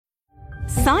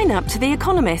Sign up to The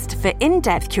Economist for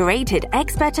in-depth curated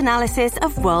expert analysis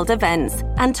of world events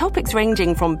and topics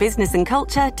ranging from business and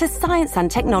culture to science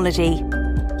and technology.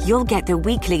 You'll get the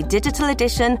weekly digital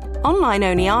edition,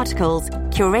 online-only articles,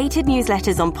 curated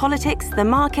newsletters on politics, the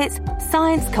markets,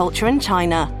 science, culture and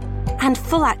China, and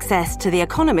full access to The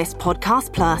Economist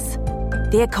Podcast Plus.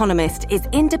 The Economist is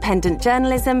independent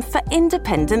journalism for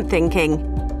independent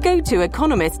thinking. Go to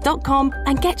economist.com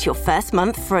and get your first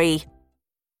month free.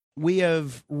 We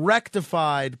have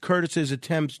rectified Curtis's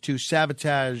attempts to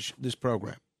sabotage this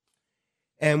program.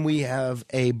 And we have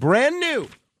a brand new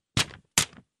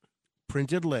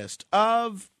printed list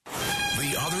of...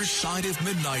 The Other Side of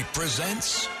Midnight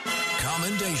presents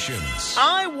Commendations.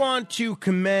 I want to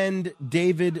commend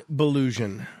David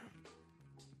Belusion.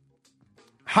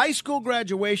 High school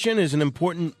graduation is an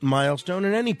important milestone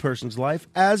in any person's life,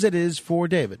 as it is for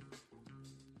David.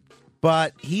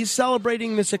 But he's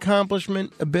celebrating this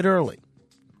accomplishment a bit early.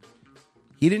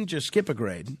 He didn't just skip a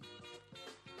grade.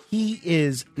 He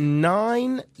is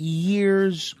 9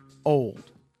 years old.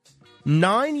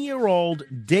 9-year-old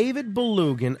David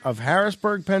Belugan of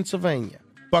Harrisburg, Pennsylvania,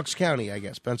 Bucks County, I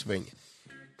guess, Pennsylvania,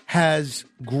 has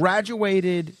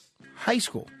graduated high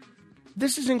school.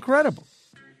 This is incredible.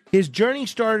 His journey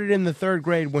started in the 3rd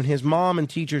grade when his mom and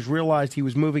teachers realized he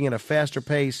was moving at a faster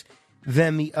pace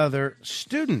than the other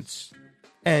students.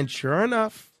 And sure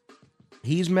enough,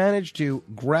 he's managed to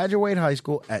graduate high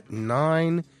school at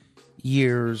 9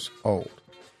 years old.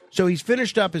 So he's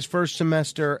finished up his first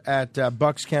semester at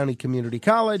Bucks County Community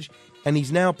College, and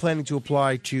he's now planning to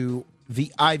apply to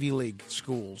the Ivy League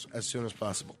schools as soon as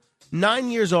possible. 9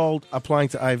 years old, applying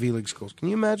to Ivy League schools. Can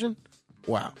you imagine?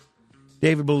 Wow.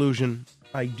 David Belusion,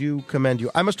 I do commend you.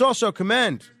 I must also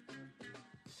commend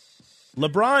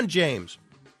LeBron James.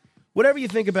 Whatever you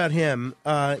think about him,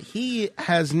 he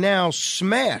has now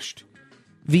smashed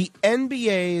the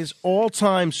NBA's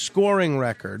all-time scoring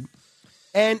record,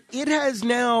 and it has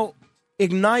now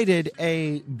ignited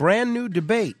a brand new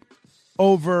debate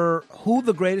over who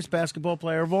the greatest basketball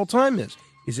player of all time is.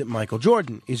 Is it Michael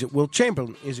Jordan? Is it Wilt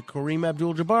Chamberlain? Is it Kareem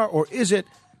Abdul-Jabbar? Or is it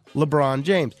LeBron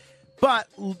James? But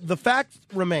the fact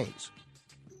remains,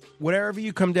 wherever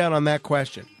you come down on that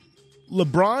question,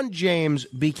 LeBron James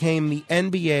became the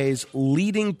NBA's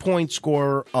leading point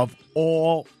scorer of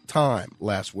all time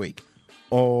last week.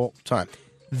 All time.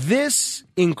 This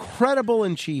incredible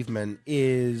achievement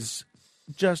is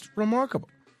just remarkable.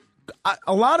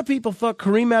 A lot of people thought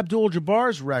Kareem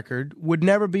Abdul-Jabbar's record would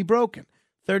never be broken.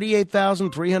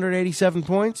 38,387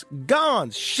 points,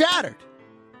 gone, shattered.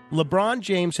 LeBron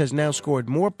James has now scored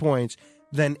more points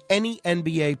than any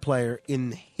NBA player in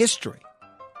the history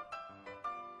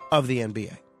of the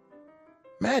NBA.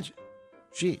 Imagine.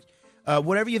 Jeez.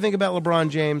 Whatever you think about LeBron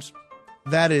James,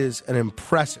 that is an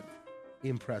impressive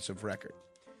record.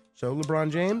 So,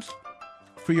 LeBron James,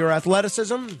 for your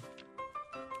athleticism,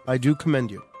 I do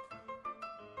commend you.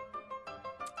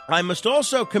 I must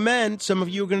also commend, some of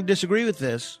you are going to disagree with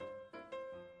this,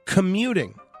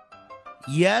 commuting.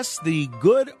 Yes, the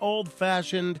good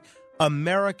old-fashioned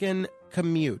American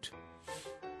commute.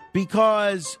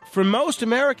 Because for most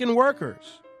American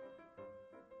workers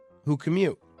who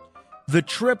commute, the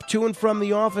trip to and from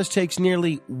the office takes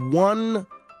nearly 1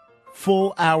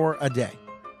 full hour a day.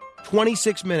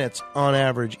 26 minutes on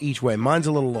average each way. Mine's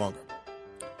a little longer.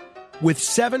 With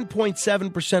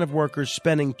 7.7% of workers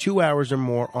spending 2 hours or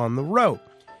more on the road.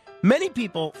 Many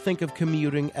people think of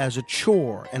commuting as a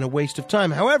chore and a waste of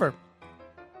time. However,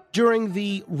 during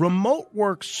the remote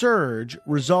work surge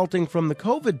resulting from the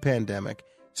COVID pandemic,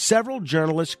 several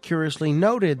journalists curiously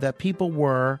noted that people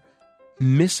were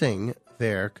missing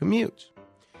their commutes.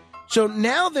 So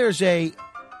now there's a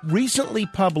recently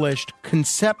published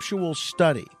conceptual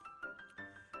study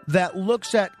that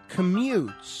looks at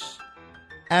commutes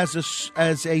as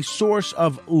a source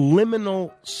of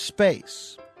liminal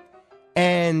space.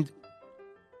 And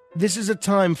this is a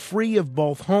time free of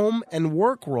both home and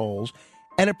work roles,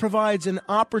 and it provides an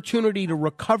opportunity to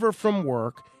recover from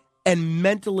work and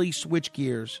mentally switch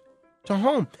gears to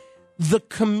home. The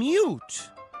commute,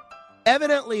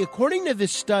 evidently, according to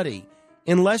this study,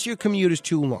 unless your commute is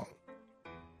too long,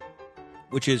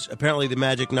 which is apparently the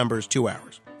magic number is 2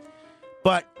 hours.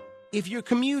 But if your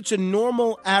commute's a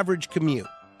normal average commute,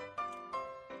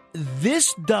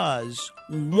 this does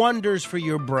wonders for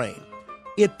your brain.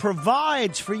 It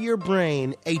provides for your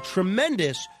brain a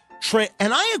tremendous,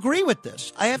 and I agree with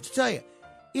this, I have to tell you,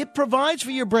 it provides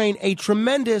for your brain a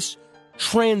tremendous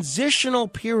transitional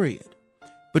period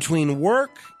between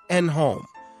work and home,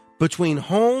 between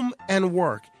home and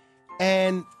work.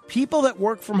 And people that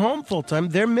work from home full time,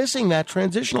 they're missing that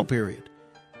transitional period.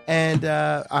 And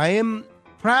I am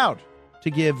proud to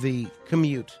give the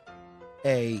commute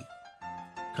a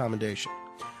commendation.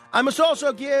 I must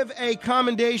also give a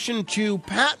commendation to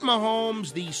Pat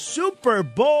Mahomes, the Super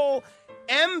Bowl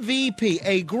MVP,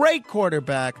 a great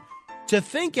quarterback. To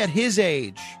think at his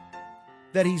age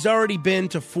that he's already been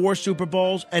to 4 Super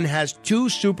Bowls and has 2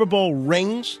 Super Bowl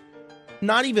rings,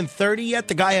 not even 30 yet,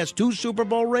 the guy has 2 Super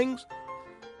Bowl rings.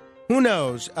 Who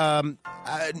knows? I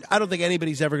don't think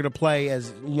anybody's ever going to play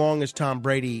as long as Tom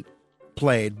Brady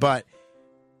played, but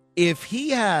if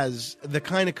he has the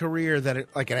kind of career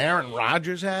that like an Aaron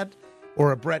Rodgers had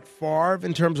or a Brett Favre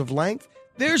in terms of length,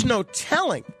 there's no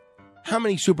telling how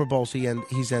many Super Bowls he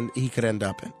could end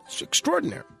up in. It's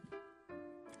extraordinary.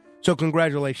 So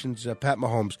congratulations, Pat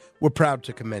Mahomes. We're proud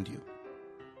to commend you.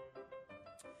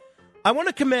 I want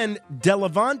to commend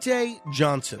Delevante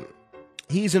Johnson.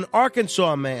 He's an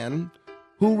Arkansas man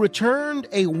who returned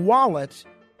a wallet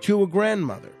to a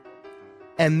grandmother.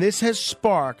 And this has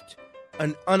sparked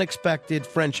an unexpected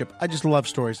friendship. I just love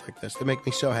stories like this. They make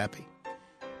me so happy.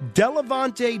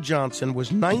 Delevante Johnson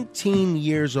was 19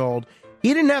 years old.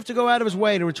 He didn't have to go out of his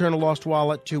way to return a lost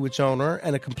wallet to its owner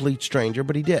and a complete stranger,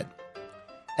 but he did.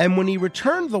 And when he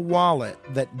returned the wallet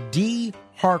that Dee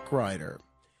Harkrider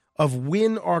of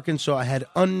Wynne, Arkansas, had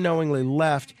unknowingly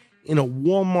left in a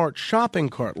Walmart shopping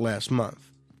cart last month,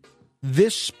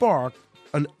 this sparked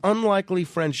an unlikely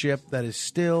friendship that is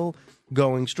still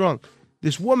going strong.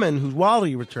 This woman whose wallet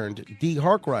he returned, Dee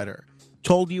Harkrider,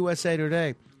 told USA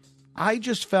Today, "I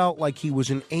just felt like he was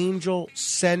an angel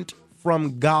sent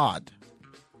from God."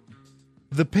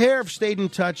 The pair have stayed in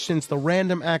touch since the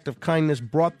random act of kindness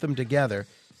brought them together.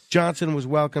 Johnson was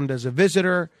welcomed as a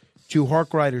visitor to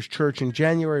Harkrider's church in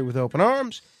January with open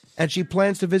arms, and she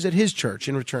plans to visit his church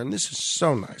in return. This is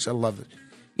so nice. I love it.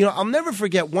 You know, I'll never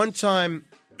forget one time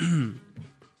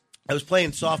I was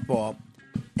playing softball,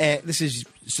 and this is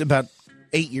about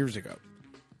 8 years ago,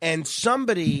 and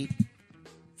somebody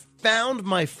found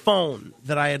my phone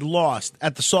that I had lost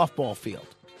at the softball field,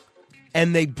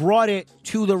 and they brought it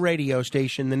to the radio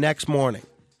station the next morning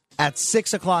at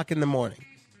 6 o'clock in the morning.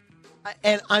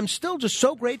 And I'm still just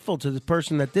so grateful to the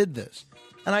person that did this.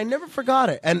 And I never forgot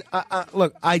it. And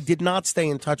look, I did not stay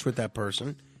in touch with that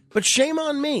person, but shame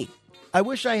on me. I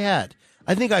wish I had.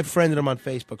 I think I friended him on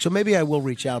Facebook, so maybe I will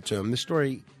reach out to him. This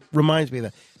story reminds me of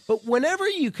that. But whenever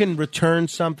you can return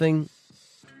something,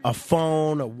 a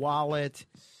phone, a wallet,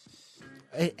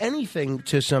 anything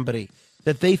to somebody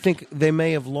that they think they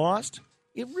may have lost,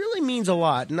 it really means a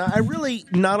lot. And I really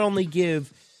not only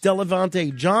give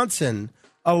Delevante Johnson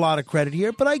a lot of credit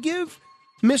here, but I give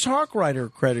Miss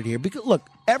Harkrider credit here. Because, look,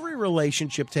 every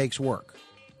relationship takes work.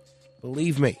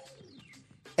 Believe me.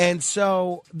 And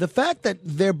so the fact that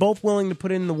they're both willing to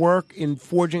put in the work in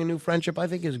forging a new friendship, I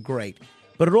think is great.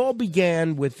 But it all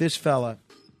began with this fella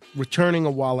returning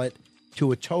a wallet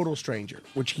to a total stranger,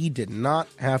 which he did not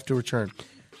have to return.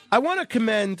 I want to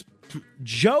commend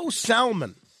Joe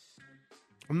Salmon.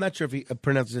 I'm not sure if he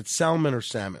pronounces it Salmon or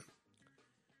Salmon.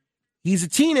 He's a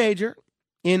teenager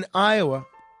in Iowa.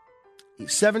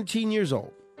 He's 17 years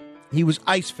old. He was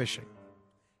ice fishing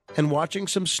and watching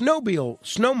some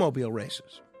snowmobile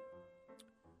races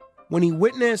when he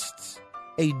witnessed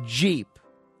a Jeep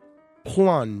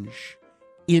plunge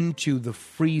into the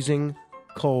freezing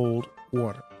cold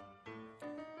water.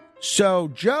 So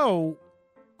Joe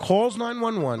calls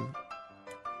 911.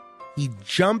 He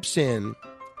jumps in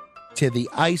to the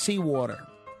icy water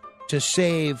to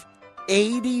save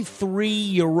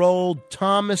 83-year-old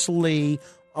Thomas Lee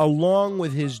along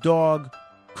with his dog,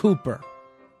 Cooper.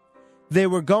 They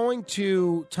were going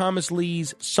to Thomas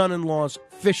Lee's son-in-law's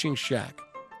fishing shack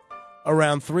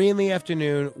around 3 in the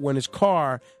afternoon when his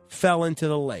car fell into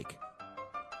the lake.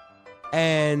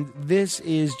 And this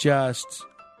is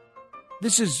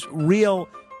real.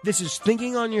 This is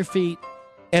thinking on your feet,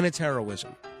 and it's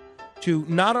heroism. To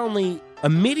not only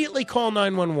immediately call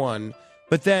 911,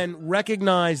 but then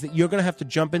recognize that you're going to have to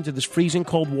jump into this freezing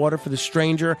cold water for the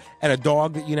stranger and a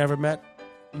dog that you never met.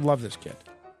 Love this kid.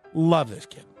 Love this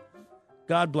kid.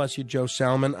 God bless you, Joe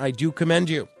Salmon. I do commend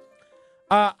you.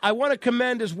 I want to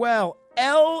commend as well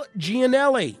L.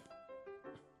 Gianelli,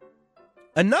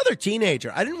 another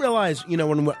teenager. I didn't realize,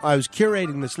 when I was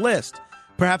curating this list,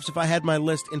 perhaps if I had my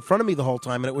list in front of me the whole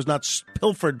time and it was not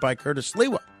pilfered by Curtis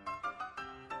Lewa,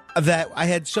 that I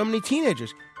had so many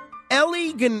teenagers.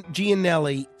 Ellie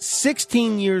Gianelli,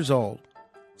 16 years old,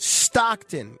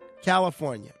 Stockton,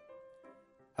 California.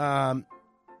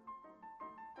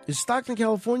 Is Stockton,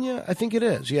 California? I think it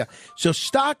is, yeah. So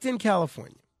Stockton,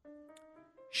 California.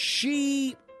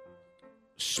 She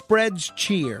spreads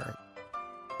cheer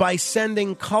by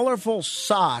sending colorful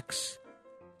socks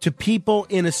to people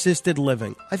in assisted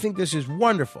living. I think this is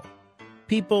wonderful.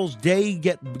 People's day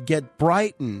get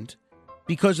brightened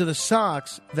because of the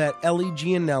socks that Ellie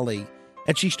Gianelli,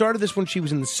 and she started this when she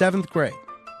was in the 7th grade,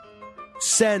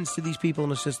 sends to these people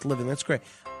in assisted living. That's great.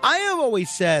 I have always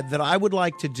said that I would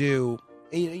like to do,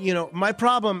 my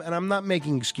problem, and I'm not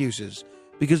making excuses,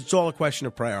 because it's all a question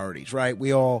of priorities, right?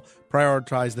 We all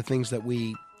prioritize the things that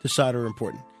we decide are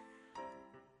important.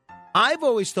 I've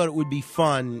always thought it would be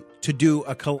fun to do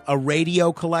a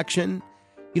radio collection.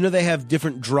 They have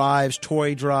different drives,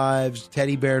 toy drives,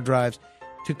 teddy bear drives,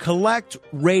 to collect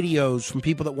radios from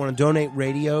people that want to donate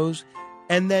radios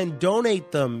and then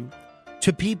donate them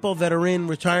to people that are in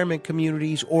retirement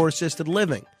communities or assisted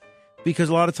living. Because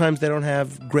a lot of times they don't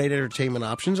have great entertainment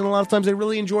options, and a lot of times they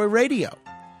really enjoy radio.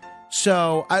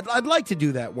 So I'd like to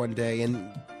do that one day,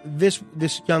 and this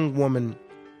young woman,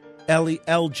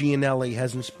 L. Gianelli,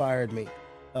 has inspired me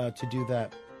to do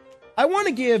that. I want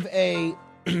to give a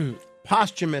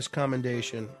posthumous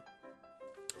commendation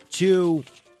to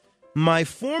my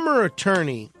former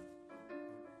attorney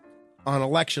on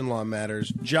election law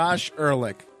matters, Josh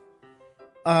Ehrlich.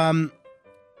 I've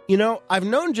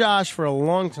known Josh for a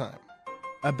long time,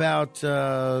 about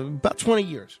 20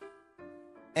 years.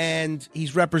 And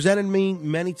he's represented me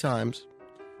many times,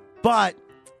 and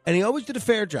he always did a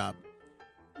fair job.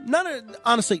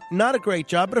 Honestly, not a great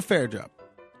job, but a fair job.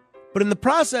 But in the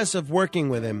process of working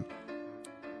with him,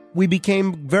 we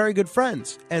became very good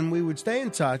friends, and we would stay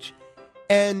in touch.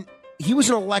 And he was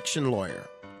an election lawyer,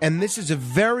 and this is a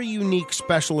very unique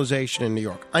specialization in New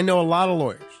York. I know a lot of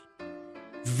lawyers,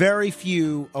 very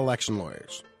few election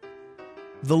lawyers.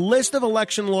 The list of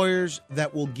election lawyers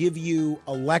that will give you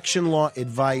election law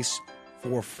advice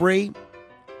for free,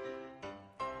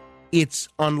 it's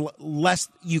unless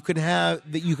you could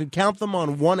count them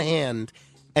on one hand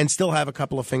and still have a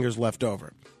couple of fingers left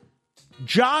over.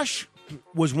 Josh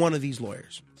was one of these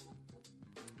lawyers,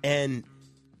 and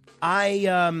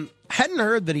I hadn't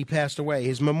heard that he passed away.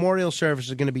 His memorial service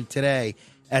is going to be today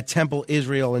at Temple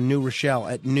Israel in New Rochelle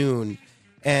at noon.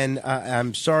 And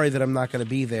I'm sorry that I'm not going to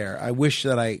be there. I wish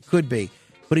that I could be.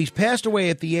 But he's passed away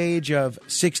at the age of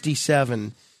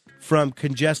 67 from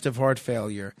congestive heart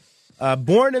failure.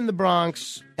 Born in the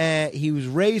Bronx, he was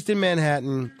raised in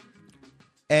Manhattan,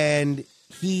 and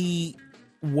he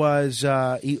was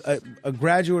a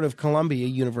graduate of Columbia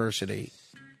University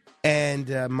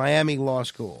and Miami Law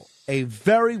School, a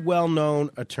very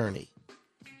well-known attorney.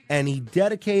 And he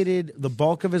dedicated the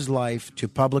bulk of his life to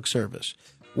public service.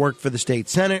 Worked for the state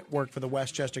Senate, worked for the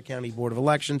Westchester County Board of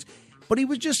Elections, but he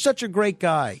was just such a great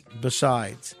guy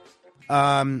besides.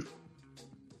 And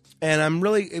I'm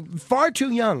really far too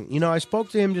young. I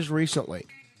spoke to him just recently,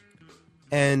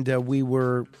 and we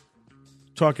were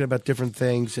talking about different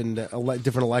things and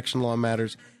different election law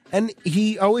matters. And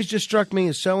he always just struck me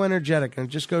as so energetic, and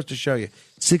it just goes to show you,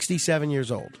 67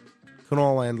 years old. Can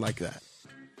all end like that.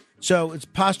 So it's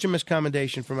posthumous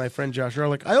commendation for my friend Josh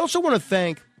Ehrlich. I also want to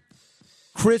thank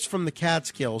Chris from the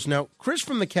Catskills. Now, Chris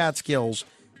from the Catskills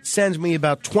sends me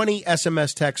about 20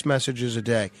 SMS text messages a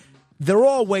day. They're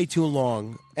all way too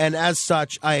long, and as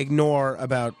such, I ignore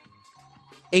about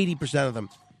 80% of them.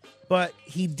 But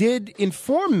he did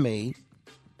inform me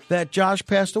that Josh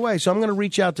passed away, so I'm going to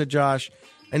reach out to Josh.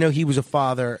 I know he was a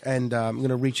father, and I'm going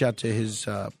to reach out to his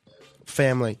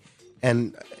family,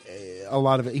 and a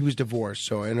lot of it, he was divorced,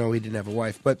 so I know he didn't have a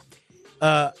wife. But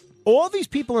all these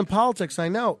people in politics I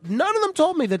know, none of them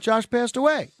told me that Josh passed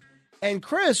away. And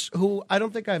Chris, who I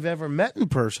don't think I've ever met in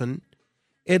person,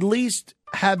 at least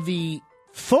had the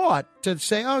thought to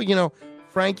say,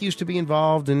 Frank used to be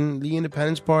involved in the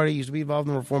Independence Party, used to be involved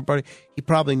in the Reform Party. He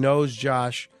probably knows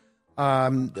Josh.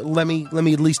 Let me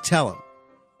at least tell him.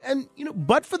 And,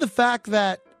 but for the fact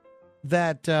that he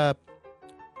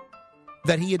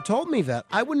had told me that,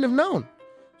 I wouldn't have known.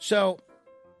 So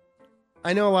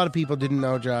I know a lot of people didn't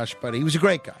know Josh, but he was a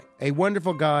great guy, a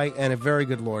wonderful guy, and a very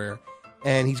good lawyer.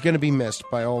 And he's going to be missed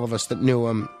by all of us that knew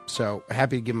him. So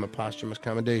happy to give him a posthumous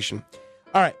commendation.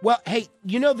 All right. Well, hey,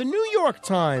 the New York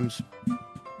Times,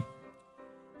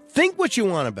 think what you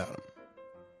want about them.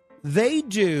 They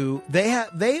do.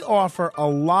 They offer a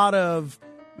lot of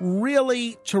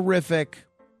really terrific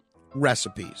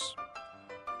recipes.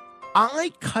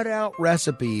 I cut out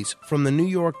recipes from the New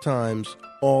York Times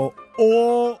all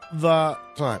the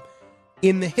time.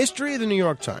 In the history of the New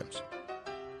York Times,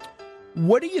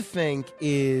 what do you think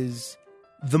is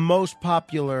the most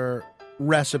popular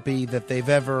recipe that they've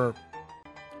ever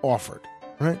offered?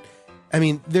 Right? I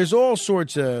mean, there's all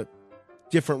sorts of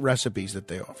different recipes that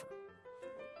they offer.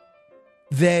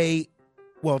 It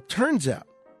turns out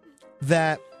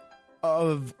that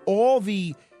of all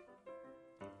the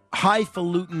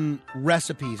highfalutin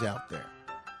recipes out there.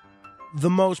 The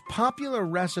most popular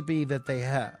recipe that they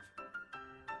have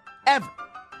ever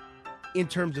in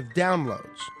terms of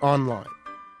downloads online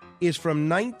is from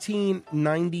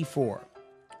 1994.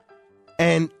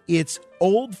 And it's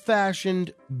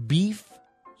old-fashioned beef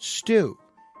stew.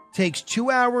 Takes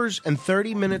 2 hours and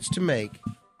 30 minutes to make.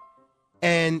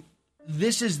 And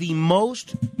this is the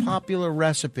most popular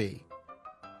recipe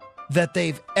that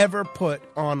they've ever put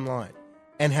online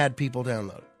and had people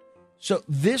download it. So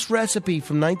this recipe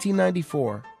from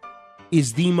 1994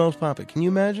 is the most popular. Can you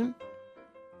imagine?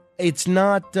 It's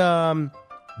not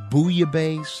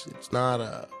bouillabaisse. It's not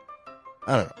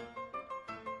I don't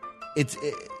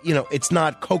know. It's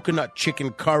not coconut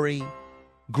chicken curry,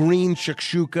 green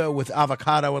shakshuka with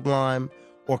avocado and lime,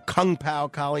 or kung pao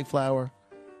cauliflower.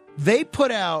 They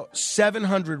put out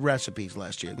 700 recipes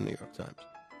last year in the New York Times.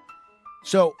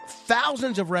 So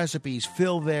thousands of recipes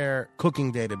fill their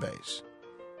cooking database.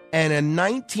 And a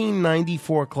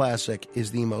 1994 classic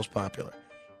is the most popular.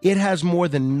 It has more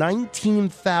than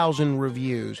 19,000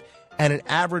 reviews and an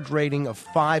average rating of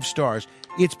 5 stars.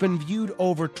 It's been viewed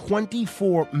over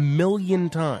 24 million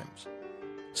times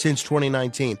since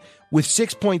 2019, with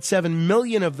 6.7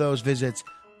 million of those visits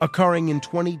occurring in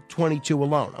 2022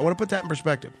 alone. I want to put that in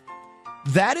perspective.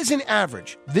 That is an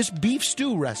average. This beef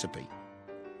stew recipe,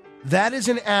 that is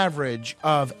an average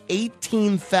of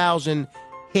 18,000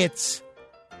 hits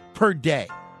per day.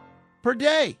 Per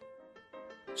day.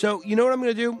 So you know what I'm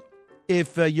going to do?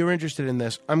 If you're interested in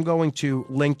this, I'm going to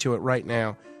link to it right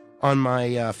now on my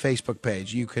Facebook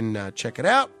page. You can check it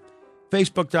out.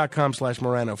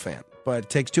 Facebook.com/Morano fan. But it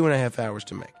takes 2.5 hours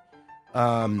to make.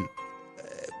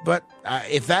 But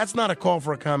if that's not a call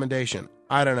for a commendation,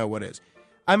 I don't know what is.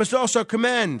 I must also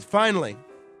commend, finally,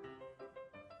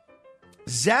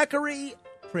 Zachary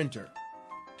Printer,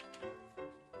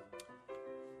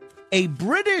 a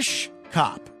British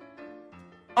cop,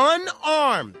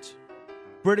 unarmed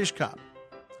British cop.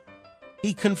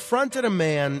 He confronted a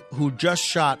man who just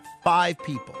shot 5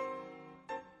 people,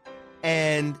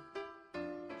 and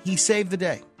he saved the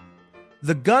day.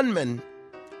 The gunman,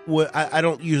 I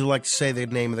don't usually like to say the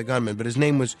name of the gunman, but his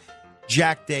name was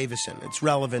Jack Davison. It's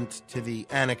relevant to the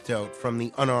anecdote from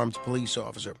the unarmed police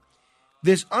officer.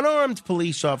 This unarmed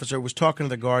police officer was talking to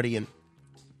the Guardian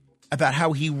about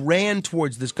how he ran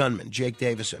towards this gunman, Jake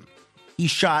Davison. He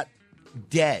shot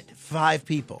dead 5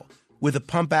 people with a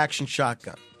pump-action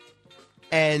shotgun.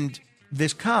 And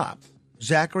this cop,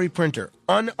 Zachary Printer,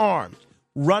 unarmed,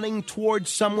 running towards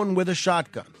someone with a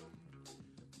shotgun,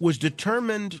 was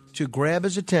determined to grab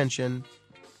his attention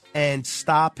and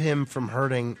stop him from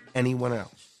hurting anyone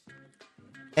else.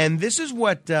 And this is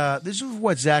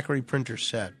what Zachary Printer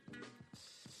said.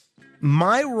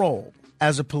 My role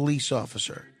as a police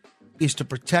officer is to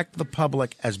protect the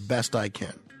public as best I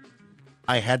can.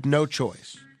 I had no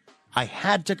choice. I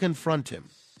had to confront him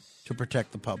to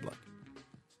protect the public.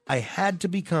 I had to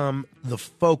become the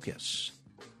focus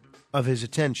of his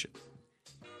attention.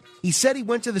 He said he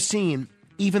went to the scene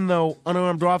even though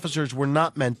unarmed officers were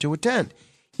not meant to attend.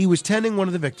 He was tending one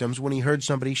of the victims when he heard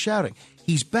somebody shouting,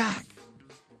 "He's back.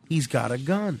 He's got a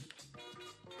gun."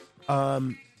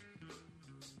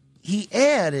 He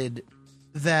added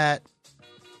that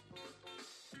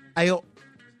I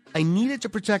needed to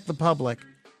protect the public.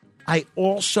 I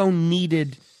also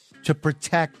needed to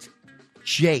protect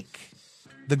Jake,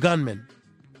 the gunman.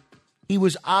 He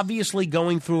was obviously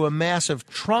going through a massive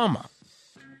trauma.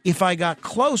 If I got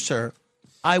closer,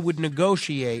 I would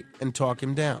negotiate and talk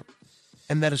him down.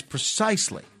 And that is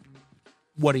precisely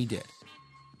what he did.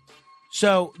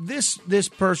 So this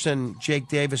person, Jake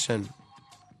Davison,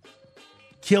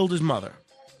 killed his mother.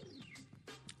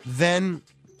 Then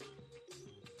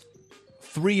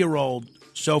 3-year-old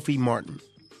Sophie Martin.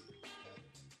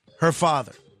 Her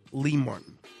father, Lee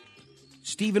Martin.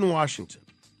 Stephen Washington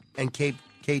and Kate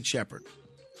Shepard.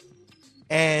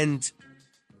 And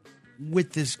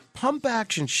with this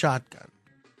pump-action shotgun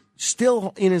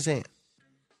still in his hand,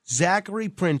 Zachary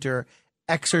Printer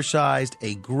exercised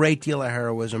a great deal of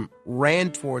heroism,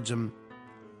 ran towards him,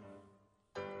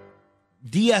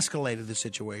 de-escalated the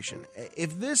situation.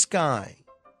 If this guy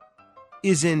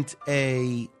isn't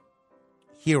a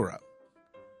hero,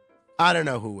 I don't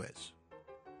know who is.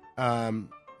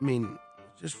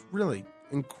 Just really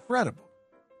incredible.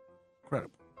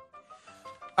 Incredible.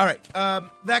 All right.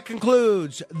 That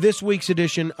concludes this week's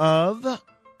edition of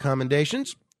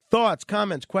Commendations. Thoughts,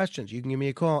 comments, questions. You can give me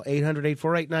a call,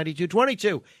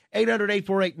 800-848-9222,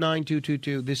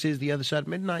 800-848-9222. This is The Other Side of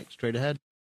Midnight. Straight ahead.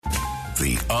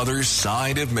 The Other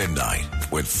Side of Midnight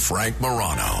with Frank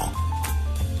Morano.